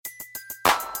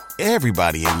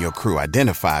Everybody in your crew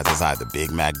identifies as either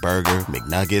Big Mac Burger,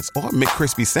 McNuggets, or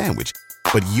McCrispy Sandwich.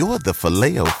 But you're the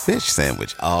Filet-O-Fish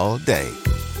Sandwich all day.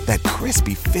 That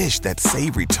crispy fish, that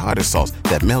savory tartar sauce,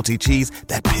 that melty cheese,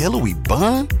 that pillowy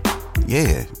bun.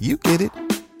 Yeah, you get it.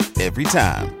 Every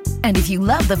time. And if you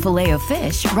love the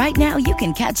Filet-O-Fish, right now you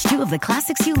can catch two of the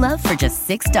classics you love for just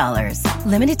 $6.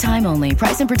 Limited time only.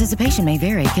 Price and participation may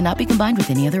vary. Cannot be combined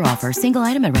with any other offer. Single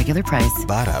item at regular price.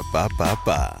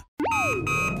 Ba-da-ba-ba-ba.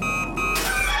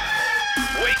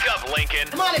 Wake up, Lincoln.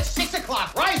 Come on, it's 6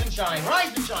 o'clock. Rise and shine,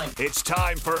 rise and shine. It's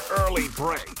time for Early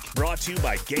Break. Brought to you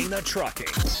by Gaina Trucking.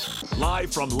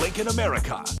 Live from Lincoln,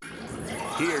 America.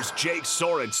 Here's Jake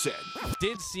Sorensen.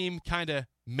 Did seem kind of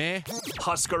meh.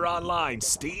 Husker Online,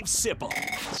 Steve Sipple.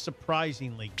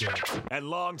 Surprisingly good. And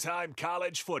longtime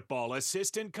college football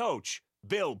assistant coach,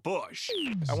 Bill Bush.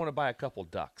 I want to buy a couple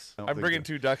ducks. I'm bringing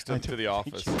 2 ducks to the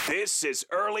office. This is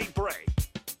Early Break.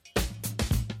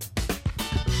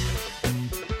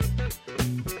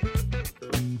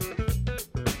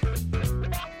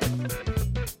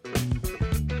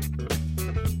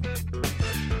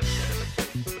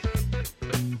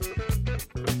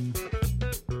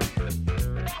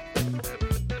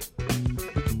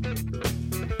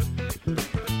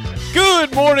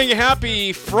 Good morning,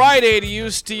 happy Friday to you,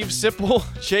 Steve Sipple,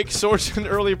 Jake Sorensen,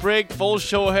 Early Break, full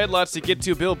show ahead, lots to get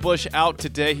to. Bill Bush out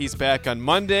today, he's back on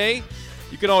Monday.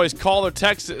 You can always call or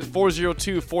text at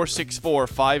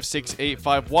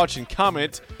 402-464-5685. Watch and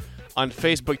comment on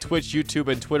Facebook, Twitch,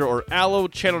 YouTube, and Twitter, or Allo.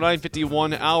 Channel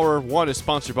 951, Hour 1 is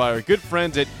sponsored by our good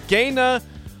friends at Gaina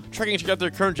Trucking. Check out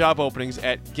their current job openings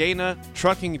at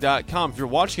GainaTrucking.com. If you're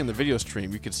watching the video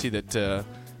stream, you can see that we're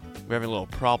having a little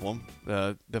problem.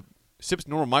 The SIP's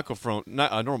normal microphone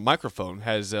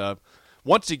has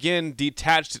once again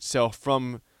detached itself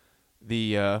from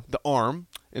the arm,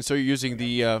 and so you're using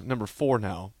the number 4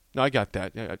 now. No, I got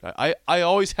that. I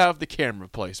always have the camera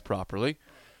placed properly.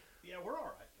 Yeah, we're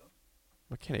all right, though.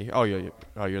 What can I hear? Oh, yeah.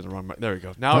 Oh, you're the wrong mic. There we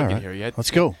go. Now I can hear you.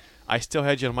 Let's go. I still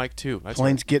had you on mic, too. That's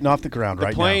Plane's getting off the ground right now.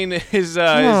 The plane is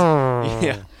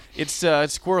yeah, it's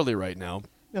squirrely right now.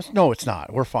 No, it's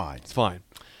not. We're fine. It's fine.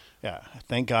 Yeah,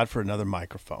 thank God for another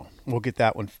microphone. We'll get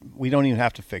that one. We don't even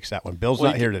have to fix that one. Bill's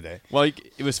not here today. Well,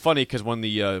 it was funny because when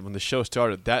the show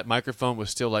started, that microphone was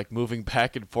still like moving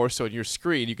back and forth. So on your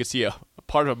screen, you could see a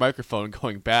part of a microphone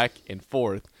going back and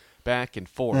forth, yeah,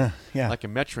 like a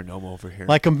metronome over here.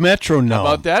 Like a metronome.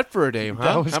 How about that for a name,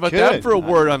 huh? That How about good. that for a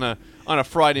word on a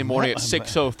Friday morning at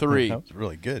 6:03? That was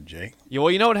really good, Jake. Yeah,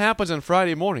 well, you know what happens on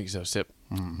Friday mornings, though, Sip.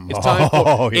 Mm-hmm.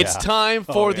 It's time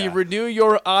for the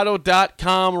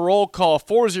RenewYourAuto.com roll call,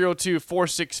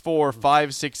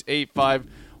 402-464-5685.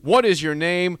 What is your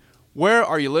name? Where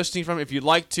are you listening from? If you'd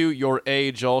like to, your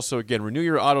age also. Again,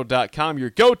 RenewYourAuto.com, your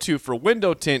go-to for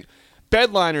window tint,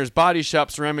 bed liners, body shop,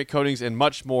 ceramic coatings, and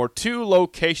much more. 2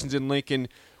 locations in Lincoln.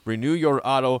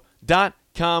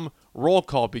 RenewYourAuto.com roll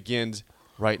call begins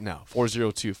right now,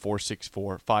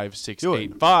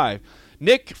 402-464-5685.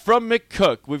 Nick from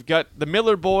McCook. We've got the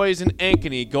Miller boys and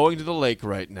Ankeny going to the lake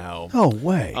right now. No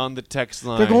way. On the text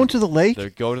line. They're going to the lake?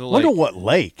 They're going to the lake. Wonder what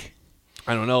lake?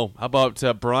 I don't know. How about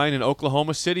Brian in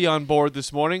Oklahoma City on board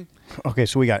this morning? Okay,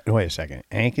 so we got, wait a second.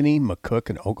 Ankeny,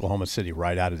 McCook, and Oklahoma City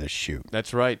right out of the chute.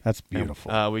 That's right. That's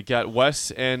beautiful. We got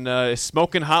Wes and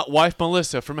smoking hot wife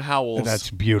Melissa from Howells. That's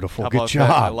beautiful. How Good about job.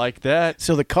 that? I like that.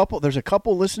 So there's a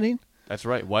couple listening? That's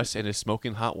right. Wes and his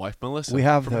smoking hot wife Melissa. We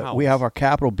have from we have our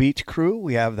Capitol Beach crew.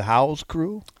 We have the Howells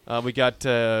crew. We got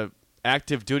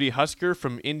active duty Husker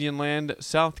from Indian Land,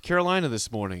 South Carolina this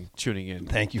morning tuning in.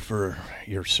 Thank you for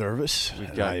your service.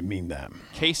 I mean that.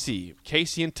 Casey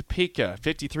in Topeka,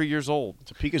 53 years old.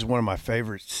 Topeka is one of my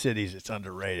favorite cities. It's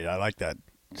underrated. I like that.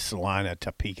 Salina,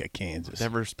 Topeka, Kansas.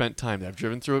 Never spent time there. I've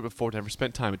driven through it before. Never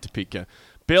spent time at Topeka.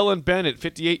 Bill and Bennett,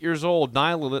 58 years old.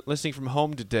 Nyla listening from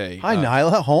home today. Hi,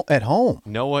 Nyla, at home.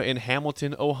 Noah in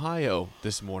Hamilton, Ohio,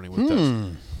 this morning with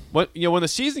us. When the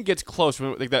season gets close,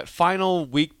 like that final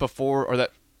week before, or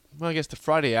that, well, I guess the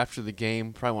Friday after the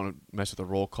game. Probably want to mess with the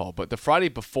roll call, but the Friday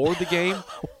before the game.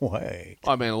 Wait.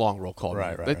 I mean, a long roll call.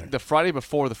 Right. The Friday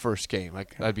before the first game,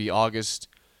 like that'd be August.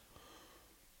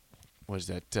 What is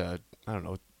that? I don't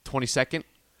know, 22nd.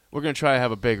 We're gonna try to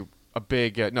have a big.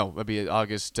 No, it'd be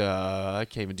August. I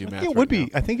can't even do math. It would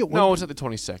be. I think it would. No, it's at the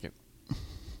 22nd.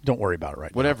 Don't worry about it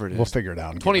right Whatever now. it is. We'll figure it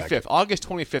out. 25th. August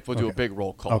 25th, we'll do a big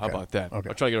roll call. Okay. How about that? Okay.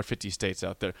 I'll try to get our 50 states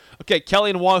out there. Okay, Kelly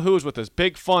and Wahoo is with us.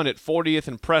 Big fun at 40th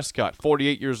and Prescott,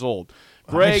 48 years old.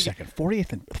 Greg. Wait a second.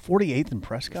 48th and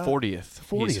Prescott?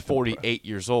 40th. He's 48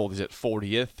 years old. He's at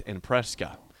 40th and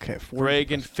Prescott. Okay,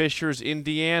 Greg in Fishers,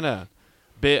 Indiana.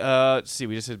 Let's see.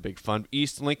 We just said big fun.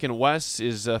 East Lincoln West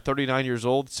is 39 years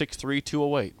old, 6'3",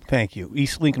 208. Thank you.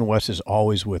 East Lincoln West is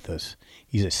always with us.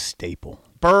 He's a staple.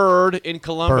 Bird in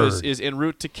Columbus Bird. is en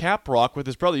route to Cap Rock with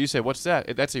his brother. You say, what's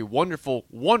that? That's a wonderful,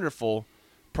 wonderful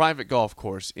private golf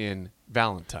course in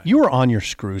Valentine. You were on your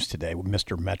screws today with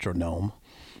Mr. Metronome.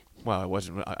 Well, I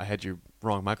wasn't. I had your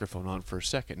wrong microphone on for a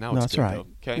second. Now No, it's that's good, right.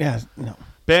 though. Okay. Yeah, no.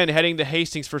 Ben heading to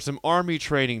Hastings for some Army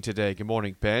training today. Good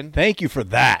morning, Ben. Thank you for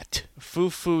that.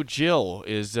 Foo Jill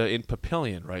is in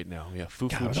Papillion right now. Yeah, Foo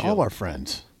God, Jill. all our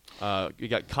friends. You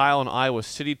got Kyle in Iowa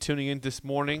City tuning in this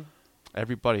morning.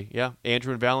 Everybody, yeah.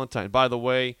 Andrew and Valentine. By the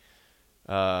way,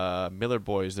 Miller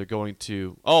boys, they're going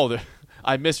to. Oh,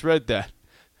 I misread that.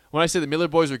 When I said the Miller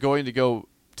boys are going to go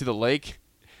to the lake,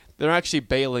 they're actually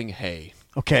baling hay.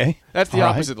 Okay. That's the All right.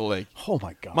 opposite of the lake. Oh,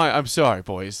 my God. I'm sorry,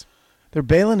 boys. They're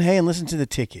baling hay and listen to the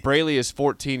ticket. Braley is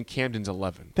 14, Camden's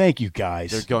 11. Thank you,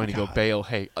 guys. They're going to go God. bale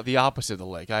hay. The opposite of the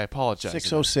lake. I apologize.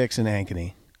 6:06 in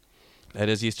Ankeny. That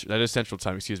is Central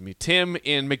Time, excuse me. Tim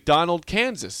in McDonald,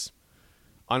 Kansas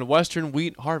on Western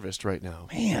Wheat Harvest right now.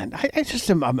 Man,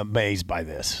 I'm amazed by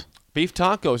this. Beef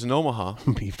Tacos in Omaha.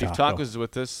 Beef Beef Taco. Tacos is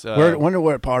with us. Wonder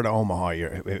what part of Omaha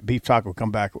you're. Beef Taco will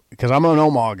come back because I'm an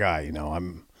Omaha guy. You know,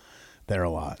 I'm there a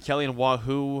lot. Kelly in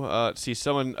Wahoo. See,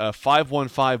 someone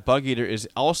 515 Bug Eater is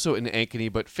also in Ankeny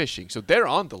but fishing, so they're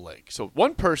on the lake. So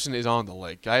one person is on the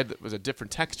lake. It was a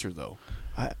different texture though.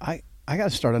 I got to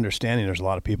start understanding. There's a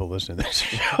lot of people listening to this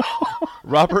show.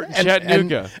 Robert in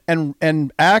Chattanooga.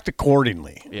 and act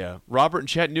accordingly. Yeah, Robert in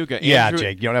Chattanooga. Yeah, Andrew,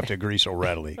 Jake, you don't have to agree so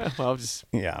readily. Well, just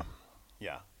Yeah.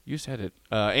 you said it.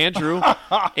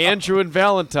 Andrew in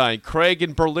Valentine. Craig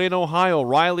in Berlin, Ohio.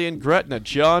 Riley in Gretna.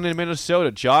 John in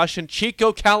Minnesota. Josh in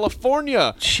Chico,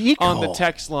 California. Chico. On the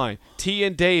text line. T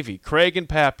and Davy. Craig in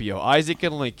Papio. Isaac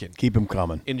in Lincoln. Keep them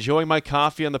coming. Enjoying my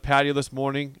coffee on the patio this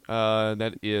morning.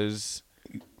 That is,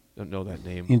 don't know that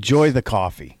name. Enjoy the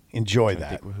coffee. Enjoy I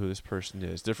that. think who this person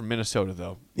is. They're from Minnesota,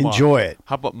 though. Enjoy it.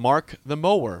 How about Mark the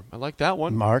Mower? I like that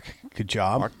one. Mark, good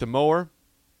job. Mark the Mower.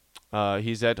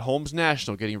 He's at Holmes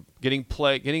National,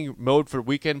 getting mowed for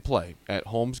weekend play at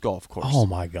Holmes Golf Course. Oh,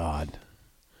 my God.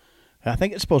 I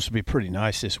think it's supposed to be pretty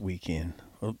nice this weekend,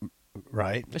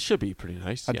 right? That should be pretty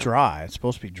nice. Yeah. Dry. It's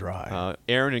supposed to be dry.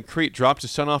 Aaron in Crete dropped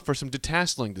his son off for some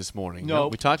detasseling this morning. No.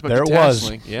 We talked about There it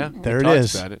detasseling. was. Yeah, There we it talked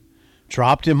is. About it.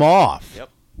 Dropped him off. Yep.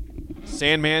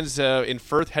 Sandman's in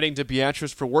Firth heading to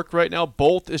Beatrice for work right now.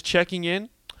 Bolt is checking in.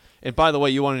 And by the way,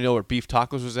 you want to know where Beef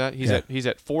Tacos was at? He's at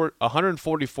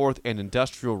 144th and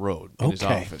Industrial Road in his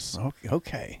office.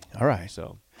 Okay. All right.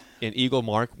 So, and Eagle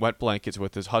Mark, Wet Blankets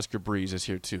with his Husker Breeze is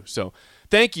here too. So,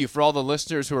 thank you for all the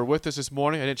listeners who are with us this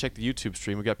morning. I didn't check the YouTube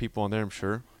stream. We got people on there, I'm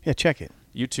sure. Yeah, check it.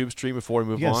 YouTube stream before we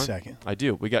move You got on. a second. I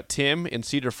do. We got Tim in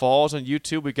Cedar Falls on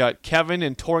YouTube. We got Kevin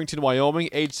in Torrington, Wyoming,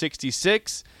 age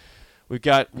 66. We've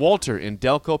got Walter in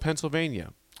Delco,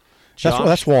 Pennsylvania.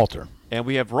 That's Walter. And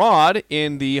we have Rod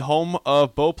in the home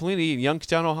of Bo Pelini in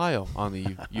Youngstown, Ohio on the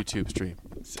YouTube stream.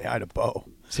 Say hi to Bo.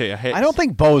 Hey, I don't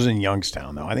think Bo's in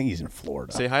Youngstown, though. I think he's in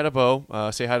Florida. Say hi to Bo.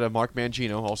 Say hi to Mark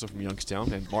Mangino, also from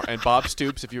Youngstown, and Bob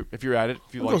Stoops if you're at it,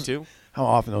 if you'd like to. How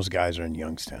often those guys are in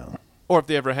Youngstown? Or if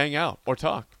they ever hang out or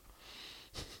talk.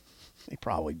 They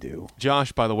probably do.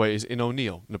 Josh, by the way, is in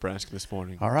O'Neill, Nebraska this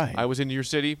morning. All right. I was in your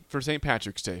city for St.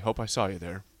 Patrick's Day. Hope I saw you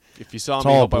there. If you saw It's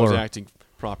me, all hope I was blur. acting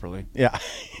properly. Yeah.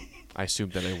 I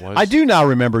assumed that I was. I do now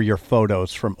remember your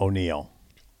photos from O'Neill.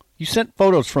 You sent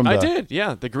photos from the... I did,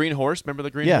 yeah. The Green Horse. Remember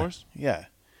the Green Horse? Yeah.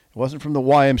 It wasn't from the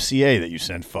YMCA that you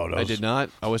sent photos. I did not.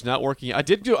 I was not working. I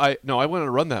did do. I went on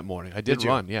a run that morning. I did you?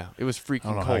 run. Yeah, it was freaking I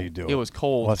don't know cold. how you do It it. was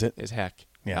cold. Was it? as heck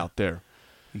Yeah. out there.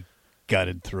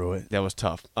 Gutted through it. That was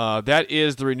tough. That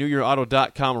is the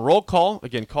RenewYourAuto.com roll call.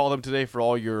 Again, call them today for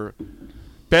all your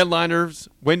bed liners,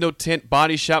 window tint,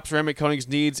 body shop, ceramic coatings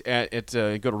needs. Go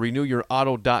to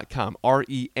RenewYourAuto.com.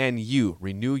 RENU.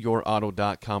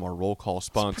 RenewYourAuto.com. Our roll call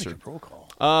sponsor. Roll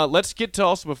call. Let's get to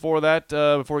also before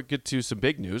we get to some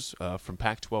big news from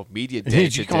Pac-12 Media Day.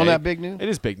 Did you call today. that big news? It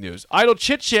is big news. Idle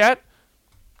Chit Chat.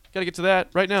 Got to get to that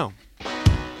right now.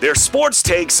 Their sports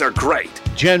takes are great,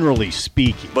 Generally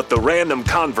speaking. but the random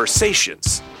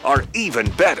conversations are even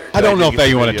better. I don't know if think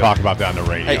you it's want to video. talk about that on the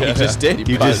radio. Hey, you just did.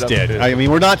 You just did. I mean,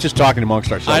 we're not just talking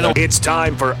amongst ourselves. It's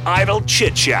time for Idle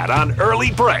Chit Chat on Early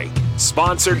Break,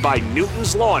 sponsored by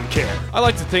Newton's Lawn Care. I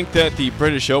like to think that the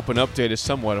British Open update is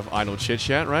somewhat of idle chit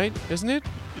chat, right? Isn't it?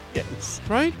 Yes.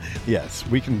 Right? Yes,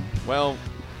 we can. Well,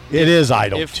 It is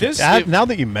idle. If chit- this- that- if- now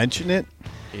that you mention it,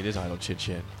 it is idle chit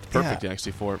chat. Perfect, Yeah.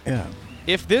 actually, for it. yeah.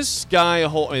 If this guy,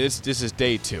 this is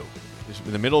day two,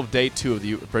 in the middle of day two of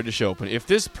the British Open. If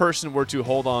this person were to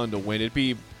hold on to win, it'd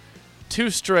be two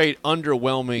straight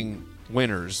underwhelming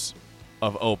winners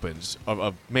of opens,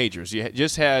 of majors. You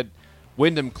just had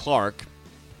Wyndham Clark,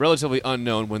 relatively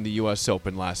unknown, win the U.S.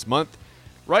 Open last month.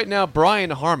 Right now, Brian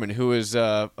Harmon, who is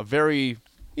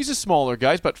he's a smaller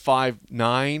guy, he's about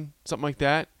 5'9", something like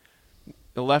that.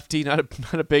 A lefty, not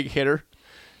a big hitter.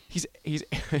 He's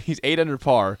 8 under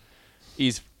par.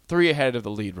 He's 3 ahead of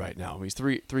the lead right now. He's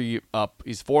three up.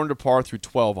 He's 4 under par through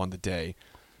 12 on the day.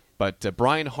 But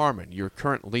Brian Harmon, your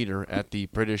current leader at the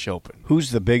British Open.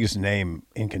 Who's the biggest name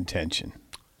in contention?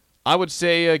 I would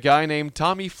say a guy named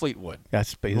Tommy Fleetwood,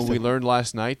 who we learned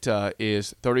last night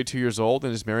is 32 years old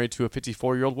and is married to a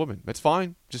 54-year-old woman. That's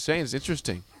fine. Just saying, it's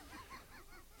interesting.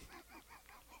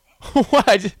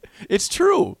 What? It's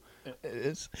true. It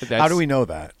is. How do we know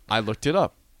that? I looked it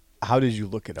up. How did you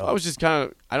look it up? I was just kind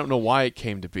of, I don't know why it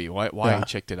came to be, why I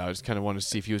checked it out. I just kind of wanted to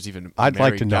see if he was even a I'd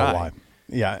like to know guy. why.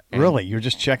 Yeah, and really? You're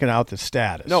just checking out the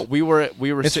status. No, we were.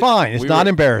 It's fine. It's not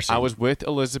embarrassing. I was with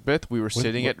Elizabeth. We were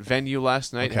sitting at Venue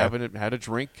last night, had a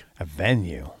drink. A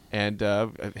Venue. And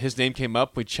his name came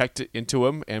up. We checked it into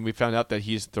him, and we found out that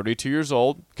he's 32 years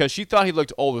old because she thought he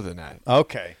looked older than that.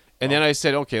 Okay. And then I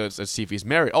said, okay, let's see if he's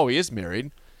married. Oh, he is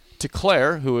married to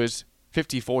Claire, who is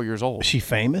 54 years old. Is she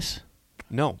famous?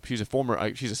 No, she's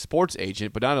a sports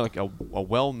agent, but not like a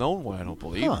well-known one, I don't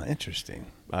believe. Oh, interesting.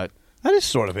 That is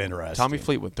sort of interesting. Tommy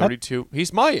Fleetwood, 32.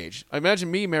 He's my age. Imagine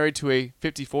me married to a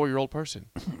 54-year-old person.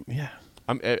 Yeah.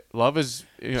 Love is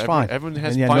fine. Everyone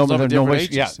finds love at different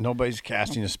ages. Yeah, nobody's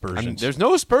casting aspersions. There's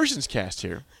no aspersions cast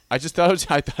here. I just thought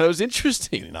it was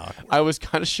interesting. I was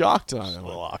kind of shocked on it. It's a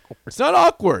little awkward. It's not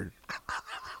awkward.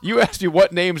 You asked me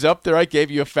what name's up there. I gave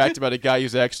you a fact about a guy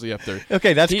who's actually up there.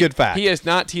 Okay, that's a good fact. He has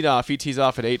not teed off. He tees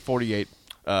off at 8:48,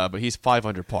 but he's 5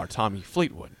 under par. Tommy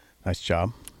Fleetwood. Nice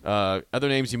job. Other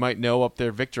names you might know up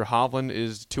there: Victor Hovland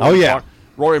is 2 under par.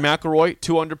 Rory McIlroy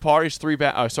 2 under par.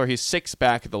 He's 6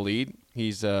 back at the lead.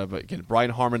 He's but again,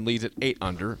 Brian Harmon leads at 8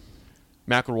 under.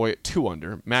 McIlroy at 2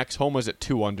 under. Max Homa's at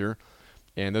 2 under,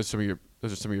 and those are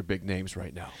some of your big names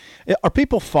right now. Are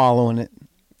people following it?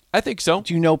 I think so.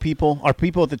 Do you know people? Are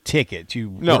people at the ticket?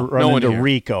 No one into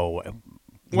Rico.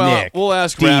 Well, Nick, we'll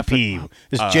ask DP.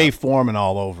 There's Jay Foreman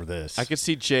all over this. I could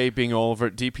see Jay being all over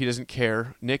it. DP doesn't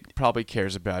care. Nick probably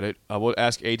cares about it. We'll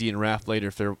ask AD and Raph later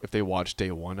if they watch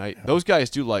day one. Those guys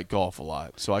do like golf a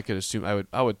lot, so I could assume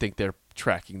I would think they're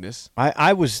tracking this.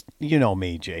 I was, you know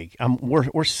me, Jake.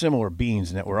 We're similar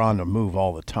beings in that we're on the move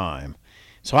all the time.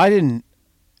 So I didn't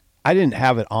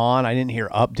have it on. I didn't hear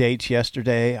updates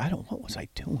yesterday. What was I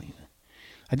doing?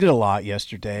 I did a lot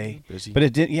yesterday. Busy. But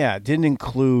it didn't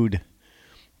include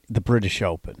the British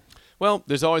Open. Well,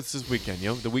 there's always this weekend.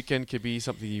 The weekend could be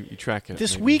something you track.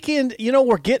 This weekend,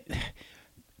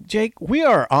 Jake, we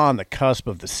are on the cusp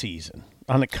of the season,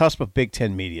 on the cusp of Big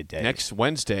Ten Media Days. Next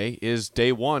Wednesday is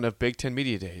day one of Big Ten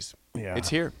Media Days. Yeah. It's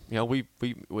here.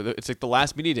 It's like the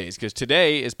last media days because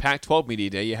today is Pac-12 Media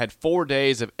Day. You had 4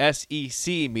 days of SEC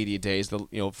Media Days,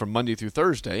 from Monday through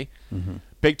Thursday. Mm-hmm.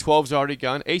 Big 12's already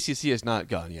gone. ACC has not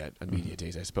gone yet on Media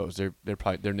Days, I suppose.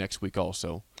 They're next week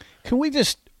also. Can we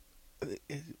just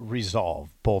resolve,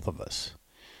 both of us,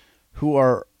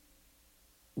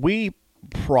 we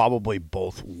probably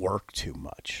both work too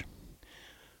much.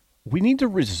 We need to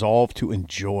resolve to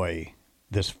enjoy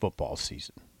this football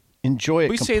season. Enjoy it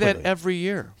completely. Say that every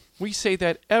year.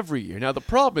 Now, the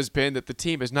problem has been that the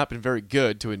team has not been very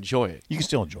good to enjoy it. You can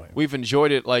still enjoy it. We've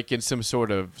enjoyed it like in some sort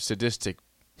of sadistic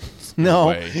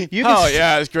way.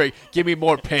 Yeah, it's great. Give me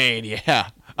more pain. Yeah,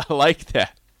 I like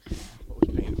that.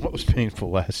 What was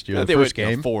painful last year? The first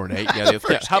game? 4-8.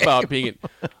 Yeah, how about being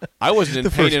I wasn't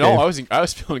in pain at all. I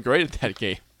was feeling great at that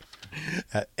game.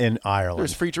 In Ireland. There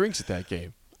was free drinks at that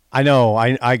game. I know.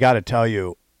 I got to tell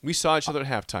you. We saw each other at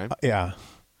halftime. Yeah.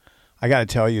 I got to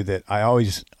tell you that I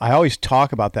always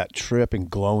talk about that trip in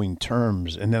glowing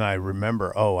terms, and then I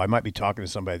remember, I might be talking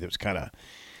to somebody that was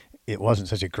it wasn't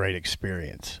such a great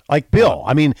experience. Like Bill.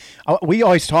 I mean, we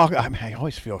always talk. I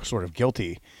always feel sort of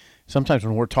guilty sometimes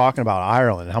when we're talking about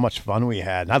Ireland and how much fun we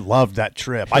had. And I loved that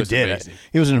trip. I did amazing.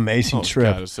 It was an amazing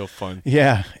trip. God, it was so fun.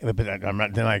 Yeah, but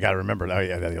then I got to remember.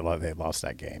 They lost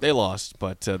that game. They lost,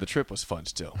 but the trip was fun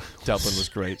still. Dublin was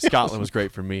great. Scotland was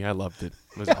great for me. I loved it.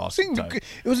 It was an awesome time.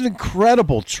 It was an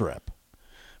incredible trip.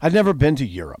 I'd never been to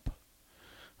Europe.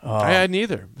 I hadn't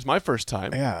either. It was my first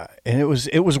time. Yeah, and it was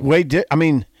way.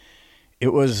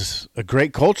 It was a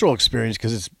great cultural experience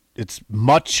because it's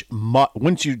much.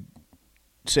 Wouldn't you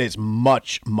say it's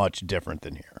much different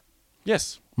than here?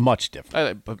 Yes, much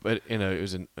different. But it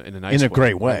was in a nice way. In a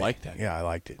great way. I like that. Yeah, I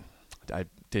liked it.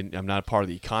 I'm not a part of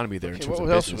the economy there in terms of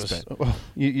business.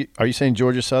 Are you saying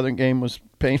Georgia Southern game was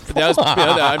painful? That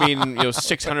was,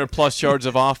 600 plus yards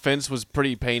of offense was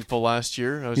pretty painful last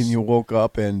year. And you woke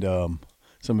up and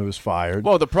Some of us fired.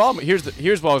 Well, the problem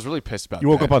here's what I was really pissed about. You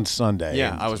woke up on Sunday.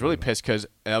 Yeah, I was really pissed because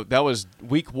that was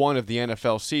week 1 of the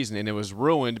NFL season, and it was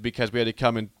ruined because we had to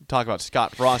come and talk about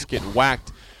Scott Frost getting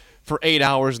whacked for 8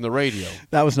 hours in the radio.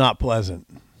 That was not pleasant.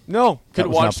 No,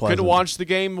 couldn't pleasant. watch the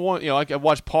game. I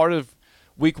watched part of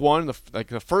week 1,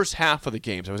 the first half of the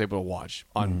games. I was able to watch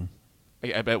on.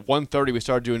 At 1:30, we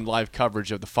started doing live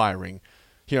coverage of the firing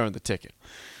here on the ticket.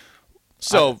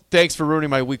 So thanks for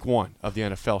ruining my week 1 of the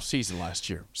NFL season last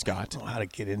year, Scott. I don't know how to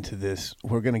get into this.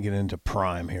 We're going to get into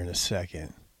Prime here in a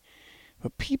second.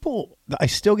 But I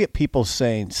still get people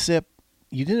saying, Sip,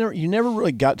 you never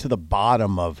really got to the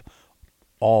bottom of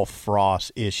all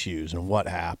Frost issues and what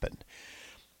happened.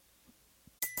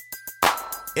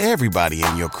 Everybody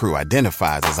in your crew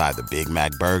identifies as either Big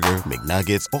Mac Burger,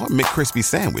 McNuggets, or McCrispy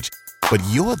Sandwich. But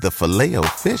you're the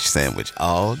Filet-O-Fish Sandwich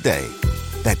all day.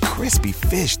 That crispy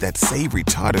fish, that savory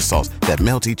tartar sauce, that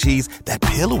melty cheese, that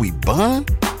pillowy bun.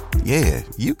 Yeah,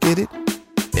 you get it.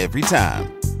 Every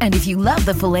time. And if you love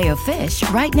the Filet-O-Fish,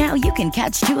 right now you can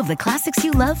catch 2 of the classics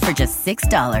you love for just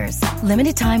 $6.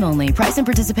 Limited time only. Price and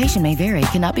participation may vary.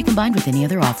 Cannot be combined with any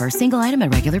other offer. Single item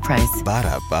at regular price.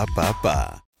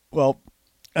 Ba-da-ba-ba-ba. Well,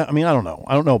 I mean, I don't know.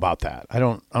 I don't know about that. I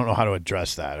don't know how to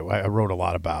address that. I wrote a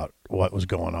lot about what was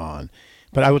going on.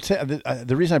 But I would say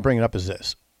the reason I bring it up is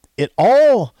this. It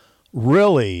all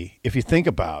really, if you think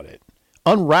about it,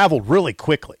 unraveled really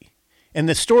quickly. And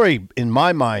the story, in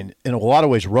my mind, in a lot of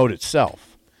ways wrote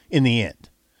itself in the end,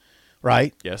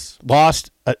 right? Yes.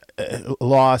 Lost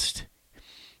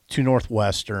to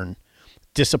Northwestern,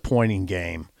 disappointing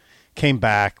game. Came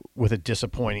back with a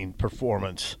disappointing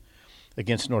performance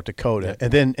against North Dakota.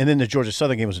 And then the Georgia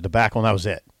Southern game was a debacle, and that was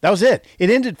it. That was it. It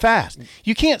ended fast.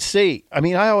 You can't see. I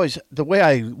mean, the way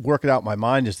I work it out in my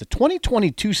mind is the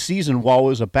 2022 season, while it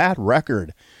was a bad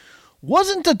record,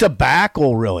 wasn't a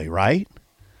debacle really, right?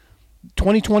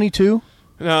 2022?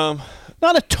 Not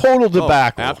a total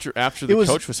debacle. After the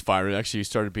coach was fired, actually, you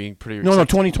started being pretty. No,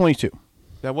 2022.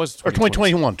 That was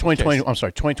 2021. 2021. I'm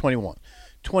sorry, 2021.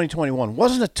 2021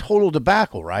 wasn't a total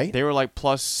debacle, right? They were like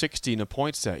plus 60 in the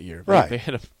points that year. Right. They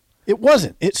had It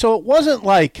wasn't. So it wasn't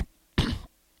like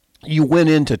you went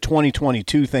into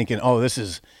 2022 thinking, "Oh, this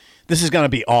is going to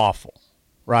be awful,"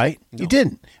 right? No. You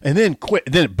didn't, and then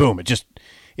boom!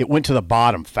 It went to the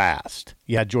bottom fast.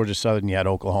 You had Georgia Southern, you had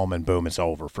Oklahoma, and boom, it's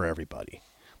over for everybody.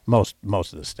 Most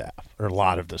of the staff, or a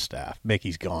lot of the staff.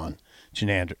 Mickey's gone.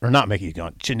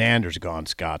 Chenander's gone.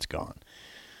 Scott's gone.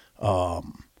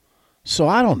 So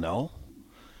I don't know.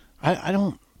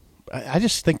 I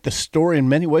just think the story in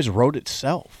many ways wrote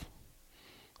itself.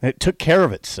 It took care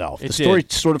of itself. The story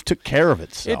sort of took care of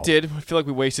itself. It did. I feel like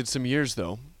we wasted some years,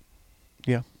 though.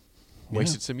 Yeah.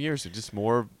 Wasted some years. Just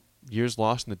more years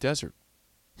lost in the desert.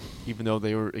 Even though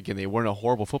they weren't a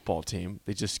horrible football team.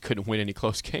 They just couldn't win any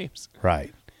close games.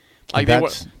 Right. Like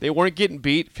they weren't getting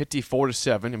beat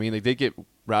 54-7. I mean, they did get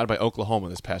routed by Oklahoma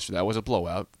this past year. That was a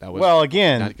blowout.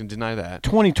 Again, not going to deny that.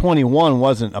 2021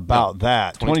 wasn't about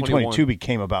that. 2022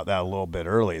 became about that a little bit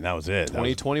early, and that was it.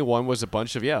 2021 was a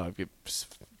bunch of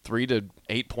 3 to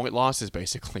 8 point losses,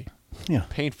 basically. Yeah,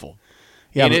 painful.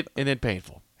 Yeah, and then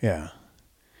painful. Yeah.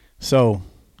 So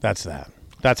that's that.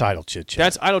 That's Idle Chit Chat.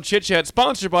 That's Idle Chit Chat,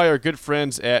 sponsored by our good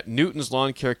friends at Newton's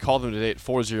Lawn Care. Call them today at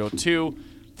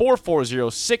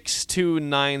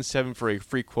 402-440-6297 for a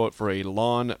free quote for a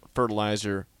lawn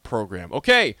fertilizer program.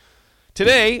 Okay,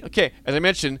 today, as I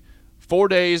mentioned, 4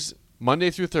 days, Monday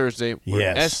through Thursday,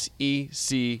 were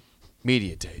SEC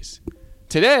Media Days.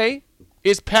 Today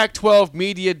is Pac-12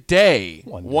 Media Day.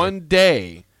 One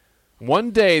day,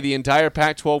 the entire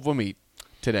Pac-12 will meet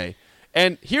today.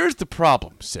 And here's the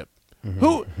problem, Sip.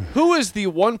 Who is the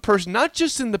one person, not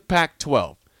just in the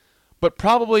Pac-12, but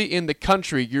probably in the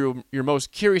country you're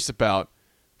most curious about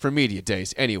for media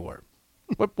days anywhere?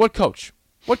 What coach?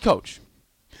 What coach?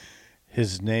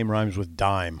 His name rhymes with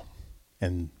dime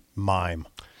and mime.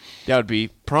 That would be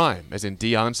Prime, as in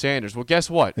Deion Sanders. Well, guess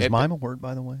what? Is mime a word,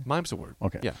 by the way? Mime's a word.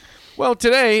 Okay. Yeah. Well,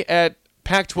 today at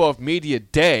Pac-12 Media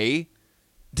Day,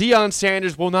 Deion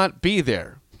Sanders will not be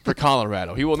there for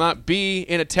Colorado. He will not be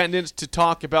in attendance to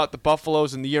talk about the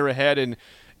Buffaloes in the year ahead and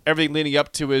everything leading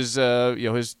up to his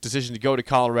his decision to go to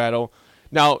Colorado.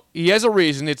 Now, he has a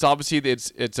reason. It's obviously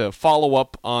it's a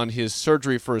follow-up on his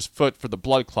surgery for his foot for the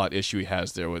blood clot issue he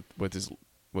has there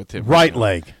with him. Right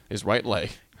leg. His right leg.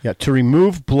 Yeah, to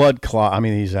remove blood clot. I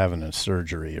mean, he's having a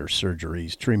surgery or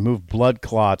surgeries to remove blood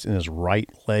clots in his right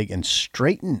leg and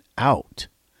straighten out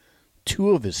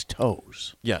 2 of his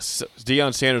toes. Yes.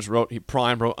 Deion Sanders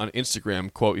Prime wrote on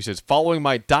Instagram, quote, he says, following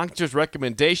my doctor's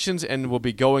recommendations and will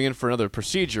be going in for another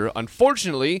procedure.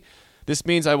 Unfortunately, the This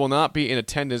means I will not be in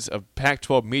attendance of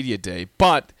Pac-12 Media Day,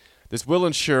 but this will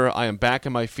ensure I am back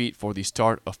on my feet for the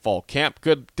start of fall camp.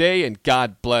 Good day and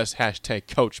God bless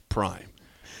 #Coach Prime.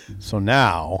 So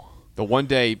now, the one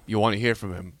day you want to hear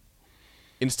from him.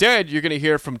 Instead, you're going to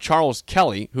hear from Charles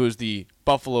Kelly, who is the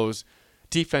Buffalo's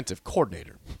defensive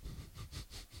coordinator.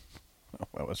 Oh,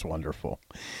 that was wonderful.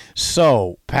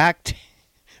 So,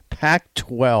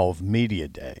 Pac-12 Media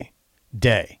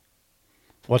Day.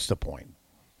 What's the point?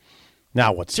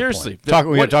 Now what's Seriously, the point?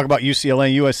 We're going to talk about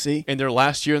UCLA and USC? In their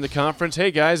last year in the conference. Hey,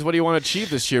 guys, what do you want to achieve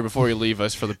this year before you leave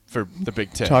us for the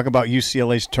Big Ten? Talk about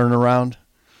UCLA's turnaround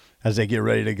as they get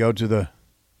ready to go to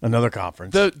another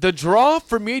conference. The draw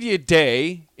for Media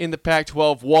Day in the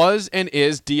Pac-12 was and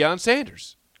is Deion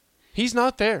Sanders. He's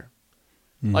not there.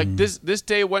 Like this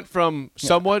day went from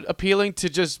somewhat appealing to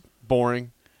just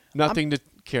boring. Nothing to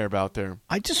care about there.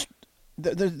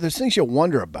 There's things you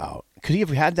wonder about.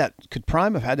 Could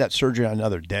Prime have had that surgery on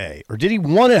another day? Or did he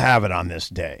want to have it on this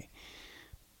day?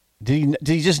 Did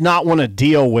he just not want to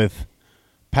deal with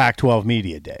Pac-12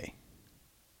 Media Day?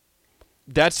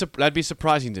 That'd be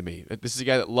surprising to me. This is a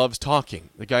guy that loves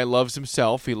talking. The guy loves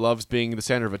himself. He loves being the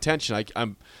center of attention.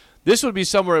 This would be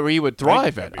somewhere where he would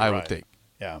thrive at, I would think.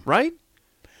 Yeah. Right?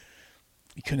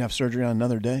 You couldn't have surgery on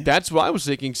another day? That's what I was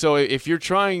thinking. So if you're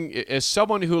trying, as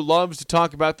someone who loves to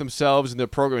talk about themselves and their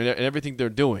program and everything they're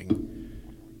doing,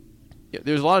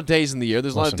 there's a lot of days in the year.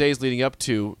 There's a lot of days leading up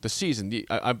to the season.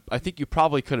 I think you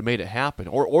probably could have made it happen,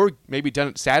 or maybe done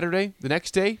it Saturday, the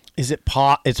next day. Is it?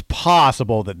 It's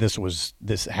possible that this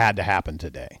had to happen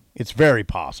today. It's very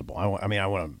possible. I want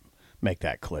to make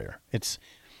that clear. It's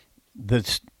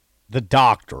the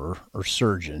doctor or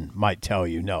surgeon might tell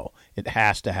you no, it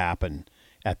has to happen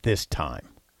at this time,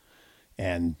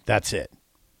 and that's it.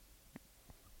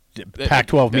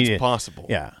 Pac-12 Media. That's possible.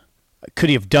 Yeah. Could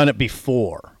he have done it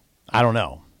before? I don't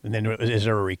know. And then is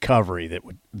there a recovery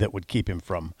that would keep him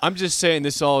from? I'm just saying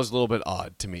this all is a little bit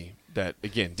odd to me. That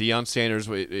again, Deion Sanders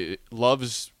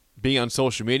loves being on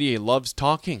social media. He loves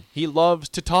talking. He loves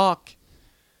to talk.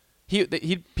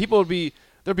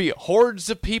 There'd be hordes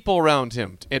of people around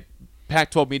him at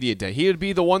Pac-12 Media Day. He would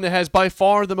be the one that has by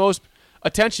far the most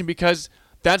attention because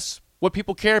that's what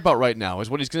people care about right now is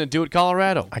what he's going to do at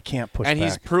Colorado. I can't push back.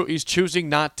 And he's choosing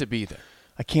not to be there.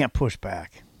 I can't push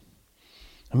back.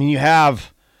 I mean, you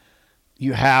have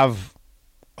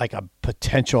like a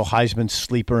potential Heisman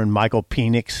sleeper in Michael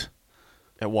Penix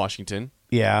at Washington.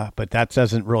 Yeah, but that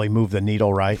doesn't really move the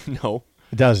needle, right? No.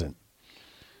 It doesn't.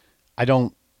 The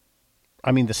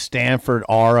Stanford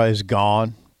aura is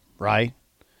gone, right?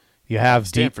 You have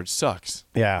Stanford sucks.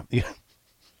 Yeah.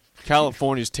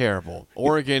 California's terrible.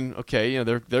 Oregon, okay,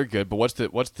 they're good, but what's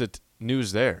the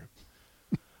news there?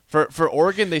 For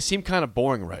Oregon, they seem kind of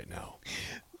boring right now.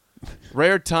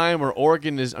 Rare time where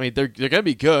Oregon is. They're going to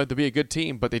be good. They'll be a good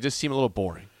team, but they just seem a little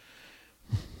boring.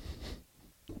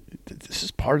 This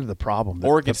is part of the problem.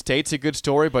 Oregon State's a good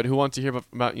story, but who wants to hear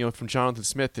about from Jonathan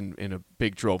Smith in a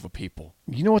big drove of people?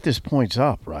 You know what this points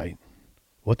up, right?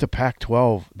 What the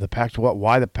Pac-12,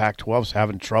 why the Pac-12's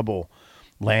having trouble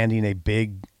landing a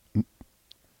big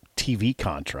TV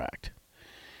contract.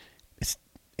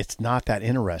 It's not that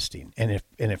interesting. And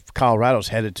if Colorado's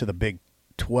headed to the Big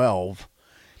 12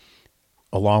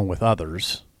 along with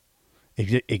others,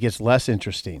 it gets less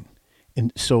interesting.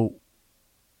 And so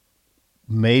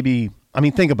maybe,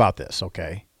 think about this,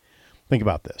 okay? Think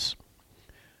about this.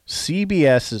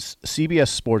 CBS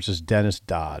Sports' Dennis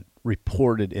Dodd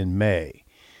reported in May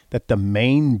that the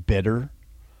main bidder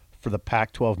for the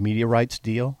Pac-12 media rights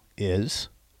deal is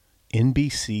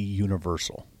NBC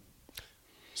Universal.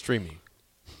 Streaming.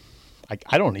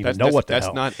 I don't even know what the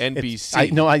hell. That's not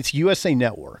NBC. It's USA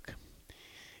Network.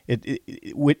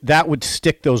 That would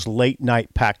stick those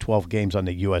late-night Pac-12 games on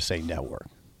the USA Network.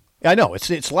 I know,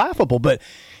 it's laughable, but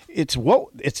it's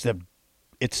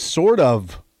sort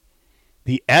of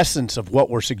the essence of what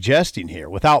we're suggesting here.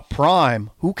 Without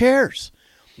Prime, who cares?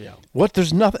 Yeah.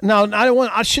 There's nothing. Now,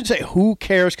 I should say who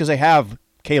cares because they have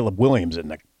Caleb Williams in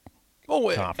the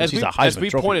conference. As we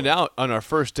pointed out on our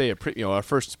first day of our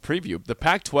first preview, the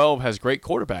Pac-12 has great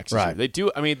quarterbacks. Right. They do.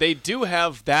 They do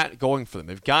have that going for them.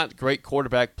 They've got great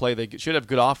quarterback play. They should have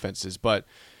good offenses, but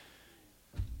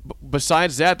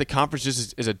besides that, the conference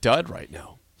is a dud right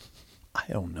now. I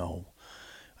don't know.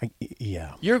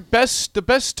 Yeah. The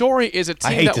best story is a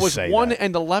team that was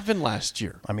 1-11 last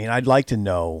year. I'd like to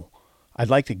know. I'd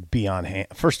like to be on hand.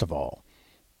 First of all,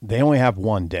 they only have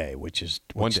one day, which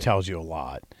tells you a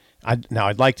lot.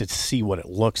 I'd like to see what it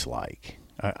looks like.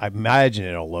 I imagine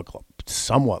it'll look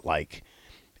somewhat like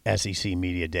SEC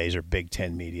media days or Big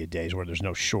Ten media days where there's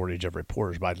no shortage of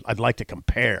reporters, but I'd like to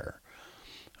compare.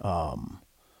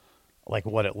 like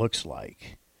what it looks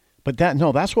like. But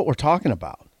that's what we're talking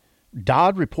about.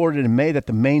 Dodd reported in May that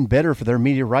the main bidder for their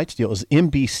media rights deal is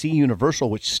NBC Universal,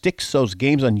 which sticks those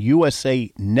games on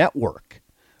USA Network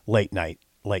late night.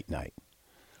 I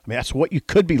mean, that's what you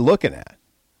could be looking at.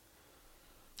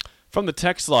 From the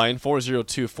text line,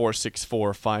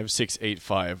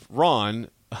 402-464-5685, Ron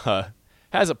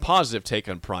has a positive take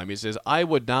on Prime. He says, I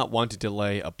would not want to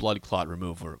delay a blood clot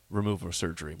removal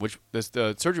surgery, which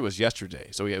the surgery was yesterday.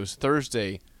 So it was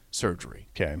Thursday surgery.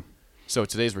 Okay. So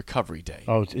today's recovery day.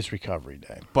 Oh, it's recovery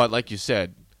day. But like you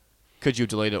said, could you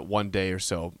delay it one day or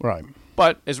so? Right.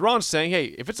 But as Ron's saying, hey,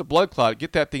 if it's a blood clot,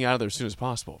 get that thing out of there as soon as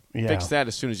possible. Yeah. Fix that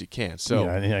as soon as you can. So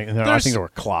I think there were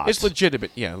clots. It's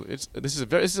legitimate. Yeah, this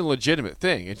is a legitimate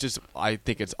thing. It's just I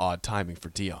think it's odd timing for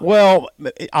Dion. Well,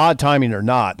 odd timing or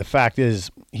not, the fact is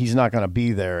he's not going to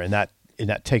be there, and that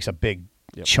takes a big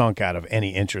chunk out of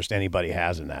any interest anybody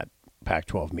has in that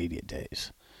Pac-12 Media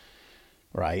Days,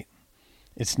 right?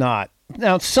 It's not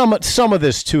now. Some of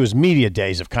this too is media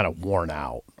days have kind of worn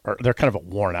out, or they're kind of a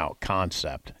worn out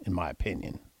concept, in my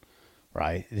opinion,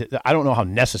 right? I don't know how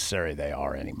necessary they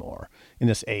are anymore in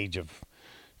this age of,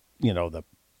 the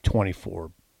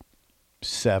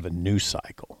 24/7 news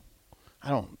cycle.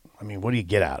 What do you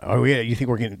get out of it? You think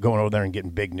we're going over there and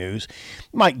getting big news?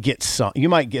 You might get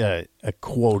a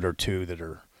quote or two that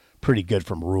are pretty good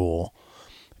from Rule.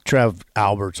 Trev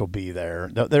Alberts will be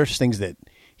there. There's things that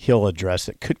he'll address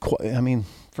that could.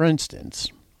 For instance,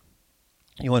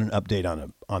 you want an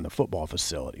update on the football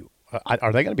facility.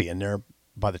 Are they going to be in there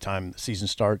by the time the season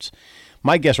starts?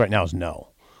 My guess right now is no.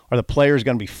 Are the players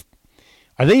going to be?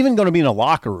 Are they even going to be in a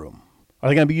locker room? Are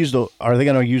they going to use the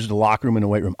locker room and the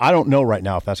weight room? I don't know right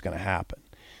now if that's going to happen.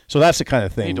 So that's the kind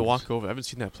of thing. I need to walk over. I haven't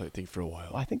seen that thing for a while.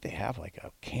 Well, I think they have like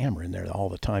a camera in there all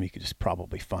the time. You could just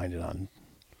probably find it on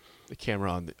the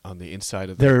camera on the inside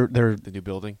of the new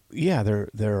building. Yeah,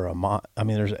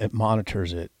 it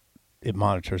monitors it. It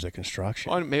monitors the construction.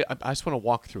 I just want to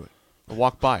walk through it.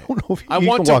 Walk by it. I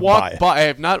want to walk by. I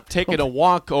have not taken a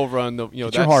walk over on the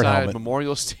that side of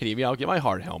Memorial Stadium. Yeah, I'll get my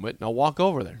hard helmet and I'll walk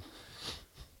over there.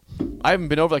 I haven't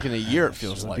been over in a year. It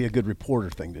feels like. It'd be a good reporter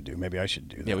thing to do. Maybe I should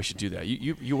do that. Yeah, we should do that.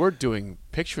 You were doing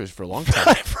pictures for a long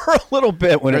time. For a little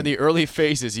bit when in the early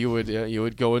phases, you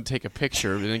would go and take a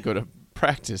picture and then go to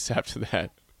practice after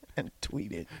that. And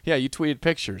tweet it. Yeah, you tweeted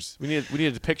pictures. We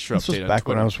needed a picture this update. Was back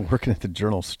when I was working at the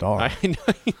Journal-Star. I know.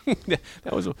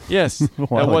 That was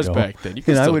back then. You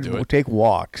can still do it. Take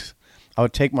walks. I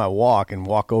would take my walk and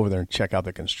walk over there and check out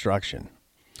the construction.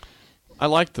 I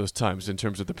like those times in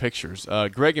terms of the pictures.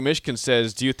 Greg in Michigan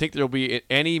says, do you think there will be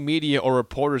any media or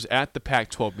reporters at the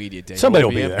Pac-12 Media Day? Somebody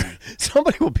will be there.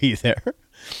 Somebody will be there.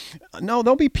 No,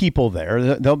 there'll be people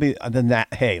there. There'll be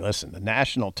hey, listen, the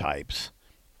national types.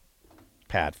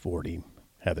 Pat Forty,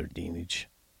 Heather Dinich,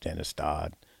 Dennis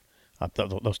Dodd,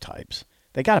 those types.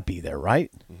 They got to be there,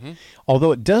 right? Mm-hmm.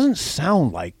 Although it doesn't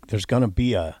sound like there's going to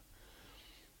be an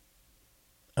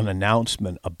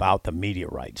announcement about the media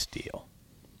rights deal.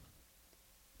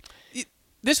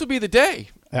 This would be the day.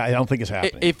 I don't think it's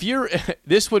happening.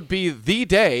 This would be the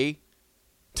day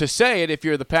to say it if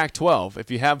you're the Pac-12, if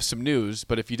you have some news.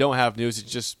 But if you don't have news, it's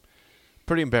just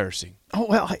pretty embarrassing. Oh,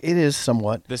 well, it is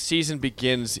somewhat. The season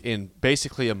begins in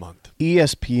basically a month.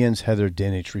 ESPN's Heather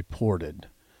Dinich reported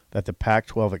that the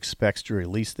Pac-12 expects to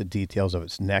release the details of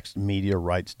its next media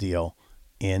rights deal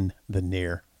in the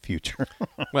near future.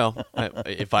 Well,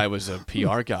 if I was a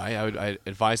PR guy, I'd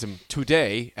advise him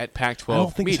today at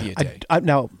Pac-12 Media Day.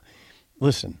 Now,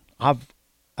 listen, I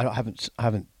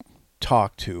haven't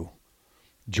talked to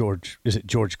George. Is it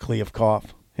George Kliavkoff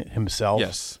himself?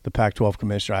 Yes, the Pac-12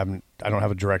 commissioner. I don't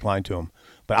have a direct line to him,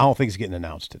 but I don't think it's getting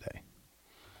announced today.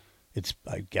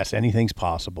 I guess anything's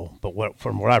possible, but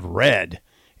from what I've read,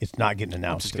 it's not getting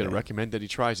announced. I'm just going to recommend that he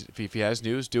tries it. If he has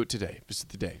news, do it today. This is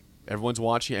the day. Everyone's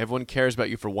watching. Everyone cares about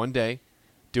you for one day.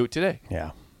 Do it today.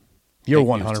 Yeah. You're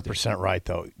 100% right,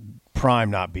 though.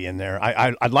 Prime not being there.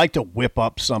 I'd like to whip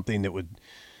up something that would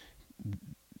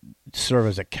serve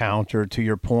as a counter to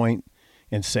your point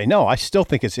and say, no, I still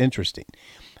think it's interesting.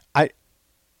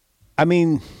 I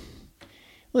mean,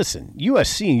 listen,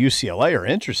 USC and UCLA are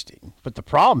interesting, but the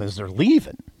problem is they're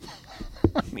leaving.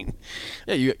 I mean,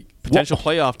 yeah, you potential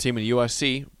playoff team in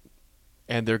USC,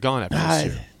 and they're gone after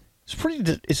this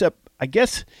year. I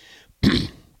guess, in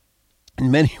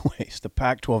many ways, the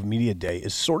Pac-12 Media Day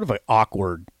is sort of an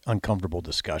awkward, uncomfortable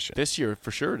discussion. This year,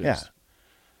 for sure it is. Yeah.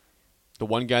 The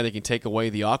one guy that can take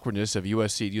away the awkwardness of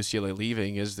USC and UCLA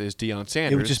leaving is Deion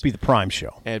Sanders. It would just be the Prime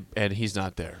show. And he's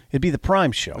not there. It'd be the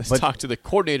Prime show. Let's talk to the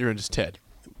coordinator instead.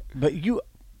 But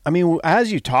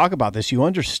as you talk about this, you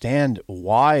understand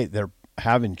why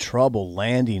having trouble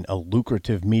landing a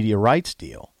lucrative media rights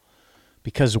deal,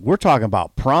 because we're talking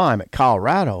about Prime at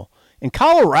Colorado. In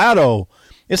Colorado,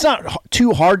 it's not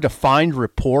too hard to find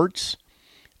reports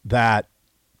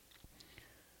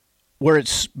where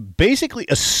it's basically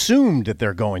assumed that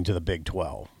they're going to the Big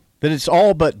 12, that it's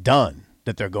all but done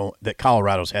that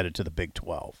Colorado's headed to the Big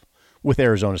 12 with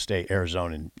Arizona State,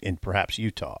 Arizona, and perhaps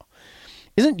Utah.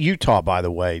 Isn't Utah, by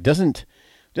the way, doesn't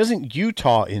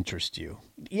Utah interest you?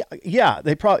 Yeah,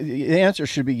 the answer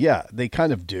should be yeah, they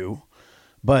kind of do.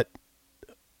 But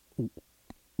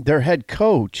their head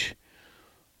coach,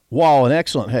 while an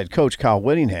excellent head coach, Kyle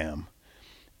Whittingham,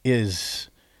 is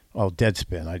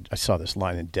Deadspin. I saw this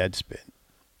line in Deadspin.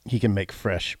 He can make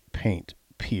fresh paint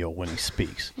peel when he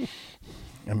speaks.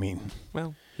 I mean,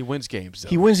 well, he wins games, though.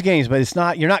 He wins games, but it's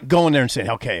not. You're not going there and saying,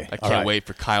 "Okay, I can't wait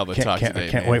for Kyle to talk today."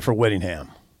 Can't wait for Whittingham.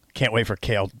 Can't wait for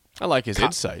Cale. I like his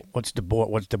insight. What's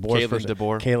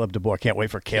DeBoer? Caleb DeBoer. Can't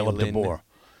wait for Caleb DeBoer.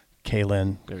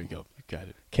 Kalen. There you go. You got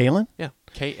it. Kalen? Yeah.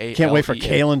 K-A-L-E-N. Can't wait for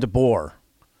Kalen DeBoer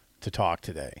to talk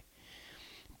today.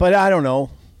 But I don't know.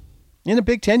 In the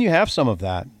Big Ten, you have some of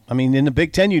that. I mean, in the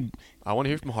Big Ten, I want to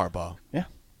hear from Harbaugh. Yeah.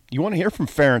 You want to hear from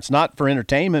Ferentz, not for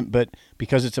entertainment, but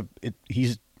because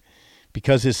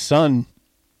because his son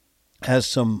has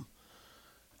some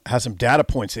data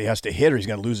points that he has to hit or he's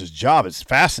going to lose his job. It's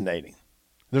fascinating.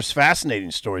 There's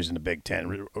fascinating stories in the Big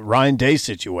Ten. Ryan Day's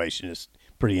situation is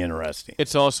pretty interesting.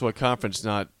 It's also a conference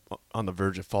not on the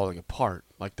verge of falling apart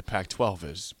like the Pac-12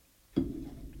 is.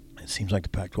 It seems like the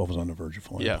Pac-12 is on the verge of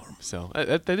falling apart. So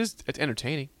it's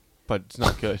entertaining, but it's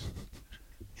not good.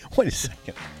 Wait a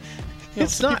second.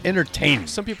 It's not entertaining.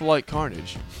 Some people like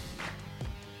carnage.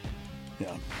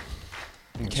 Yeah.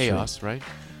 And chaos, true.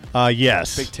 Right?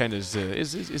 Yes. Big Ten is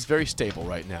very stable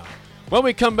right now. When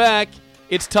we come back,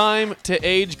 it's time to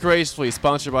age gracefully,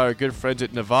 sponsored by our good friends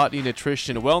at Novotny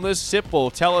Nutrition and Wellness. Sip will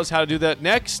tell us how to do that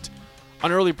next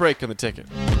on Early Break on the Ticket.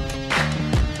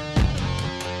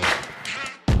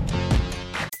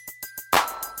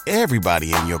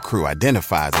 Everybody in your crew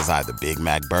identifies as either Big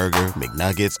Mac Burger,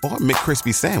 McNuggets, or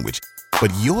McCrispy Sandwich.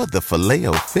 But you're the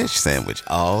Filet-O-Fish Sandwich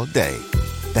all day.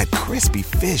 That crispy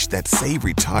fish, that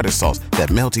savory tartar sauce, that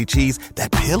melty cheese,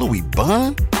 that pillowy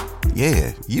bun.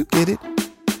 Yeah, you get it.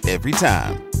 Every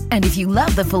time. And if you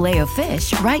love the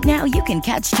Filet-O-Fish, right now you can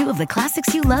catch two of the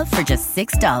classics you love for just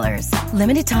 $6.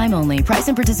 Limited time only. Price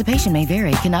and participation may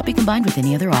vary. Cannot be combined with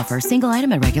any other offer. Single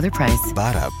item at regular price.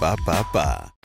 Ba-da-ba-ba-ba.